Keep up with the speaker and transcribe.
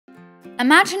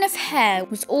Imagine if hair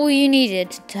was all you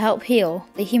needed to help heal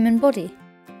the human body.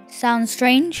 Sounds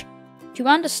strange? Do you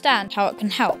understand how it can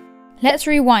help? Let's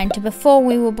rewind to before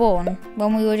we were born,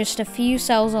 when we were just a few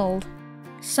cells old.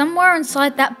 Somewhere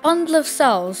inside that bundle of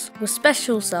cells were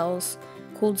special cells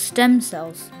called stem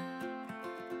cells.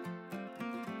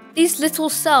 These little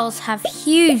cells have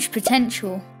huge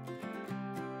potential.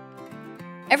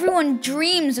 Everyone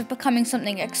dreams of becoming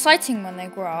something exciting when they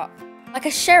grow up, like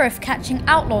a sheriff catching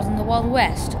outlaws in the Wild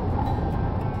West,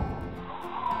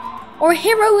 or a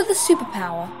hero with a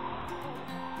superpower.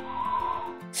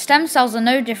 Stem cells are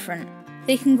no different.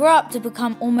 They can grow up to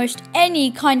become almost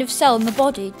any kind of cell in the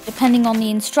body, depending on the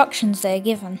instructions they are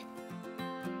given.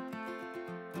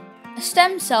 A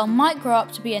stem cell might grow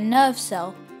up to be a nerve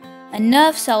cell. A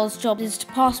nerve cell's job is to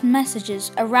pass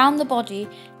messages around the body,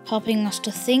 helping us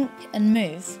to think and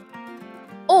move.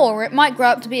 Or it might grow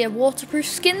up to be a waterproof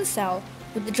skin cell,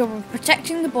 with the job of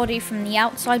protecting the body from the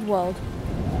outside world.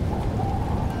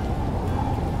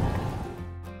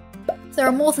 There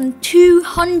are more than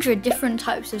 200 different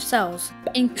types of cells,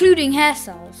 including hair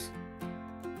cells.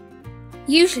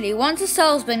 Usually, once a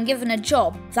cell's been given a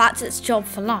job, that's its job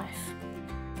for life.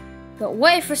 But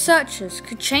what if researchers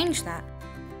could change that?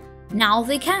 Now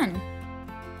they can.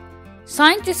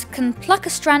 Scientists can pluck a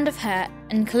strand of hair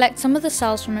and collect some of the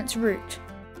cells from its root.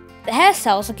 The hair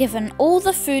cells are given all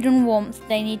the food and warmth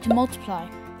they need to multiply,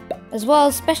 as well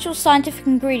as special scientific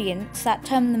ingredients that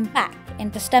turn them back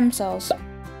into stem cells.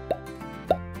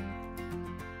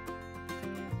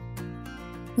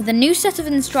 With a new set of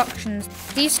instructions,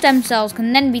 these stem cells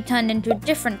can then be turned into a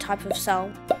different type of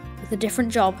cell with a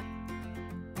different job.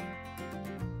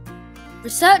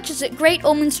 Researchers at Great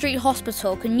Ormond Street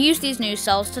Hospital can use these new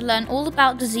cells to learn all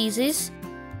about diseases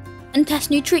and test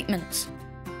new treatments.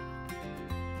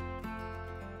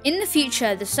 In the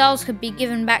future, the cells could be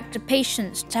given back to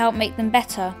patients to help make them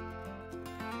better,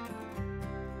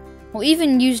 or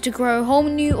even used to grow whole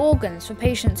new organs for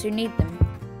patients who need them.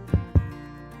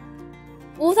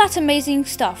 All that amazing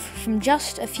stuff from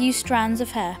just a few strands of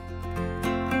hair.